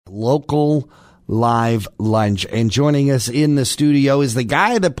local live lunch. And joining us in the studio is the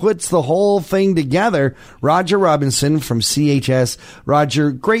guy that puts the whole thing together, Roger Robinson from CHS.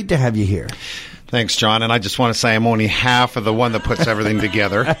 Roger, great to have you here. Thanks, John. And I just want to say I'm only half of the one that puts everything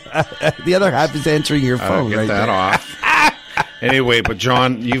together. The other half is answering your phone. Get right that there. off. Anyway, but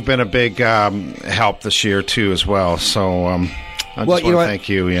John, you've been a big help this year too, as well. So I just want to thank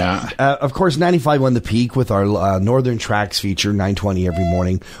you. Yeah. Of course, 95.1 The Peak with our Northern Tracks feature, 9:20 every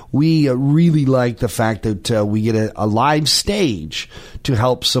morning. We really like the fact that we get a live stage to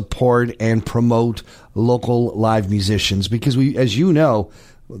help support and promote local live musicians because we, as you know,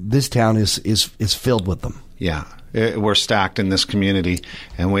 this town is filled with them. Yeah. We're stacked in this community,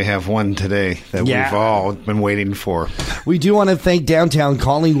 and we have one today that we've all been waiting for. We do want to thank Downtown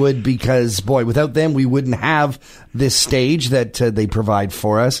Collingwood because, boy, without them, we wouldn't have this stage that they provide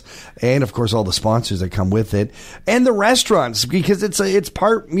for us. And, of course, all the sponsors that come with it. And the restaurants, because it's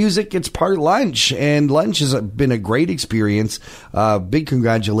part music, it's part lunch. And lunch has been a great experience. Big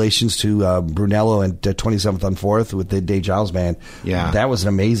congratulations to Brunello and 27th on 4th with the Day Giles Band. Yeah. That was an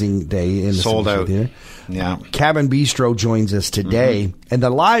amazing day in the Sold out. Theater. Yeah. Cabin Bistro joins us today. Mm-hmm. And the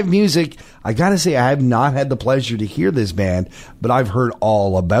live music, I got to say, I have not had the pleasure to hear this band, but I've heard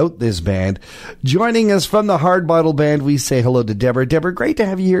all about this band. Joining us from the Hardbottle Band, we say hello to Deborah. Deborah, great to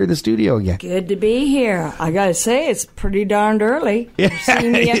have you here in the studio again. Good to be here. I got to say, it's pretty darned early. You've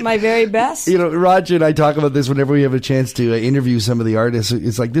seen me at my very best. You know, Roger and I talk about this whenever we have a chance to interview some of the artists.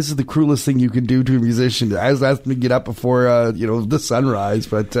 It's like, this is the cruelest thing you can do to a musician. I was asking to get up before, the sunrise,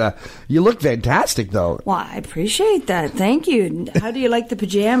 but you look fantastic, though. Well, I appreciate that. Thank you. How do you like the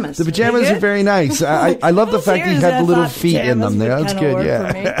pajamas? The pajamas are very nice. I love the fact that you have the little feet in them. That's good.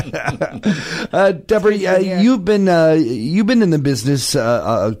 Yeah. Deborah, you've been in the business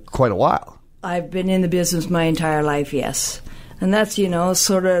quite a while. I've been in the business my entire life. Yes, and that's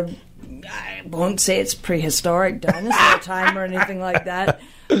sort of. I won't say it's prehistoric dinosaur time or anything like that.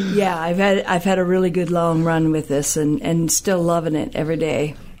 Yeah, I've had a really good long run with this and still loving it every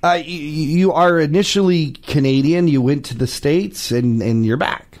day. You are initially Canadian. You went to the States and you're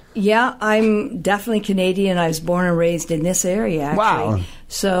back. Yeah, I'm definitely Canadian. I was born and raised in this area, actually. Wow.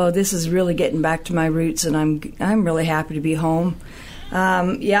 So this is really getting back to my roots, and I'm really happy to be home.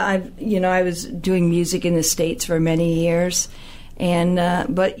 I was doing music in the States for many years, and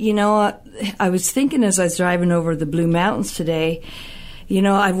but I was thinking as I was driving over the Blue Mountains today.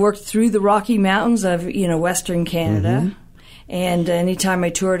 I've worked through the Rocky Mountains of Western Canada. Mm-hmm. And anytime I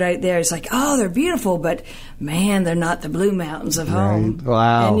toured out there, it's like, oh, they're beautiful, but man, they're not the Blue Mountains of home. Right.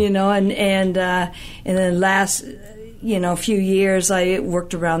 Wow. And in the last few years, I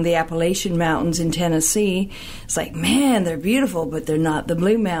worked around the Appalachian Mountains in Tennessee. It's like, man, they're beautiful, but they're not the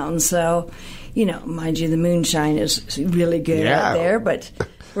Blue Mountains. So, mind you, the moonshine is really good out there, but.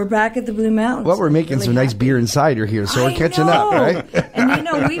 We're back at the Blue Mountains. Well, we're making really some nice beer and cider here, so we're catching up, right?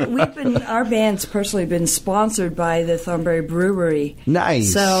 And we've been, our band's personally been sponsored by the Thornbury Brewery.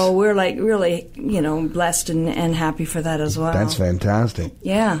 Nice. So we're like really, blessed and happy for that as well. That's fantastic.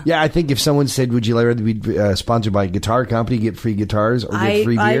 Yeah. Yeah, I think if someone said, would you rather be sponsored by a guitar company, get free guitars, or get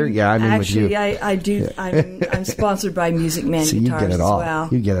free beer? I'm in with you. I do. I'm sponsored by Music Man Guitars as well.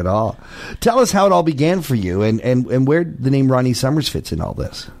 You get it all. Tell us how it all began for you and where the name Ronnie Summers fits in all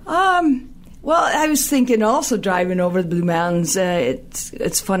this. Well, I was thinking also driving over the Blue Mountains,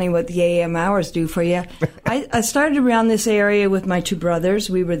 it's funny what the AM hours do for you. I started around this area with my two brothers.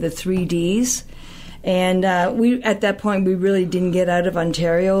 We were the 3Ds. And at that point, we really didn't get out of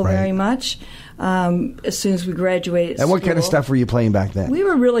Ontario very much. As soon as we graduated And what kind of stuff were you playing back then? We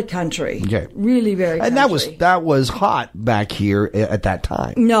were really country. Okay. Really very country. And that was hot back here at that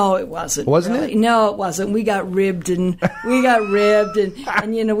time. No, it wasn't. Wasn't really. it? No, it wasn't. We got ribbed and we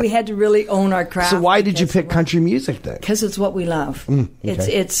had to really own our craft. So why did you pick country music then? Because it's what we love. Okay.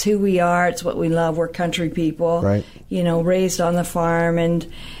 It's who we are. It's what we love. We're country people. Right. Raised on the farm and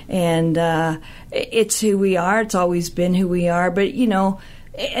it's who we are. It's always been who we are. But,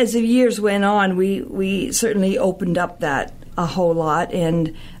 as the years went on, we certainly opened up that a whole lot.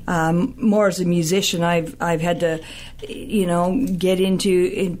 And more as a musician, I've had to, get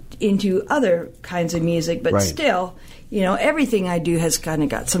into other kinds of music. But still, everything I do has kind of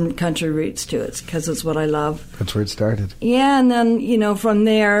got some country roots to it because it's what I love. That's where it started. Yeah, and then, from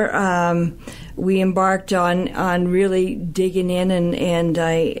there, we embarked on really digging in, and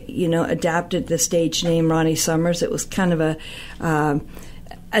I, adapted the stage name Ronnie Summers. It was kind of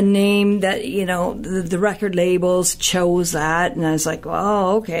a name that, the record labels chose that, and I was like,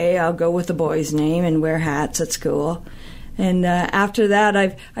 well, okay, I'll go with the boy's name and wear hats at school. And after that,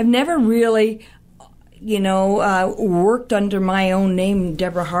 I've never really worked under my own name,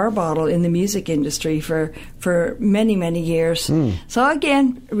 Deborah Hardbottle, in the music industry for many, many years. So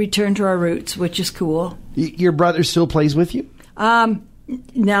again, return to our roots, which is cool. Your brother still plays with you?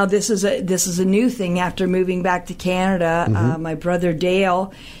 Now this is a new thing. After moving back to Canada, my brother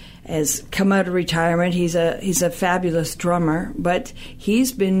Dale has come out of retirement. He's a fabulous drummer, but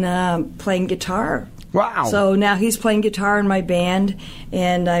he's been playing guitar. Wow! So now he's playing guitar in my band,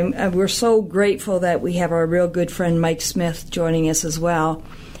 and we're so grateful that we have our real good friend Mike Smith joining us as well.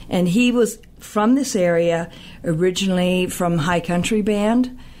 And he was from this area, originally from High Country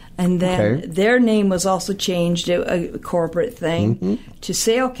Band, and then their name was also changed, a corporate thing, to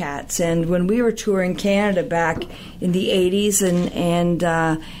Sailcats. And when we were touring Canada back in the 80s and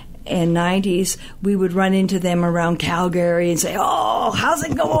 90s, we would run into them around Calgary and say, "Oh, how's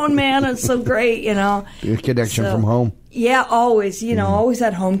it going, man? It's so great," Your connection from home. Yeah, always. Always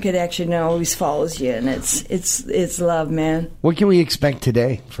that home connection always follows you, and it's love, man. What can we expect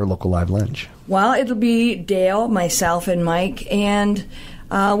today for Local Live Lunch? Well, it'll be Dale, myself, and Mike, and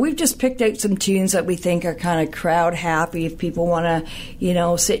we've just picked out some tunes that we think are kind of crowd happy. If people want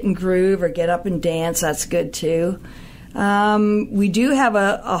to, sit and groove or get up and dance, that's good too. We do have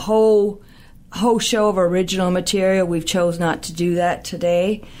a whole show of original material. We've chose not to do that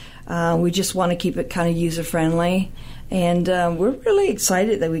today. We just want to keep it kind of user-friendly. And we're really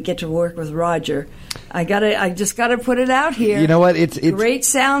excited that we get to work with Roger. I just gotta put it out here. You know what? It's great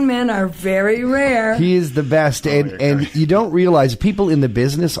sound men are very rare. He is the best, and you don't realize people in the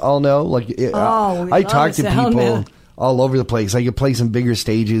business all know. Like I talk to people all over the place. I could play some bigger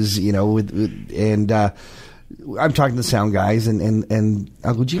stages, and I'm talking to sound guys, and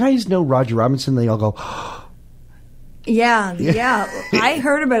I go, "Do you guys know Roger Robinson?" They all go, Yeah. I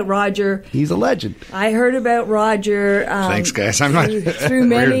heard about Roger. He's a legend. I heard about Roger. Thanks, guys. I'm not through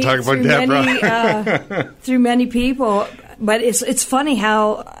many, talk about Deborah. Through many people. But it's funny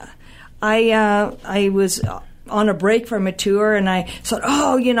how I was on a break from a tour, and I thought,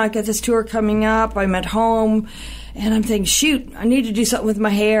 I got this tour coming up. I'm at home, and I'm thinking, shoot, I need to do something with my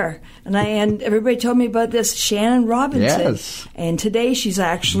hair. And everybody told me about this Shannon Robinson. Yes. And today she's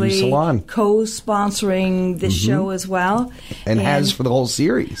actually co-sponsoring this show as well. And has for the whole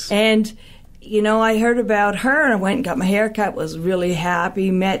series. And, I heard about her, and I went and got my hair cut, was really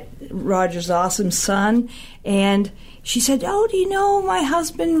happy, met Roger's awesome son, and she said, "Oh, do you know my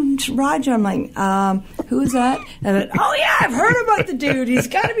husband, Roger?" I'm like, who is that? And I went, "Oh, yeah, I've heard about the dude. He's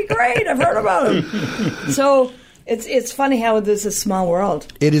got to be great. I've heard about him." So it's funny how this is a small world.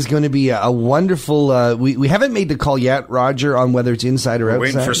 It is going to be a wonderful... we haven't made the call yet, Roger, on whether it's inside or outside. We're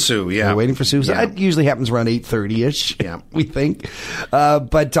waiting for Sue, yeah. We're waiting for Sue. Yeah. So that usually happens around 8:30-ish, yeah. we think.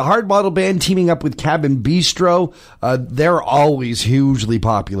 But Hardbottle Band teaming up with Cabin Bistro, they're always hugely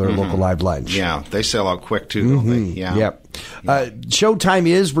popular at Local Live Lunch. Yeah, they sell out quick, too, don't they? Yeah. Yep. Showtime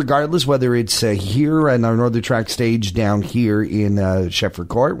is, regardless, whether it's here on our Northern Track stage down here in Shefford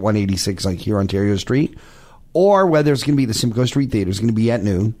Court, 186 on here Ontario Street, or whether it's going to be the Simcoe Street Theatre. It's going to be at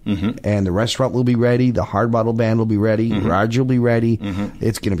noon, and the restaurant will be ready, the Hardbottle Band will be ready, Roger will be ready.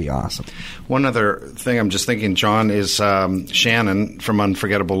 It's going to be awesome. One other thing I'm just thinking, John, is Shannon from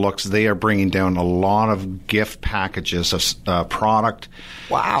Unforgettable Looks. They are bringing down a lot of gift packages of product.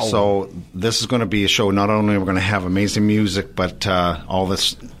 Wow. So this is going to be a show, not only are we going to have amazing music, but all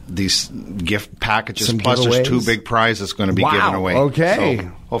these gift packages, some plus giveaways. There's 2 big prizes going to be given away. Okay.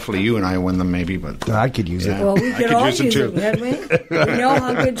 So hopefully you and I win them maybe. But I could use it. Well, we could all use it, couldn't we? We know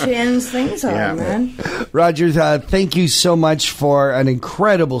how good Shannon's things are, man. Roger, thank you so much for an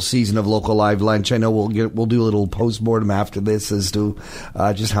incredible season of Local Live Lunch. I know we'll do a little postmortem after this as to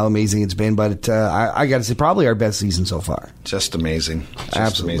just how amazing it's been, but I got to say, probably our best season so far. Just amazing. Just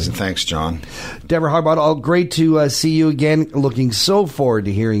Absolutely. amazing. Thanks, John. Deborah Hardbottle, great to see you again. Looking so forward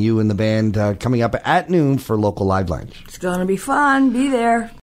to hearing you and the band coming up at noon for Local Live Lunch. It's going to be fun. Be there.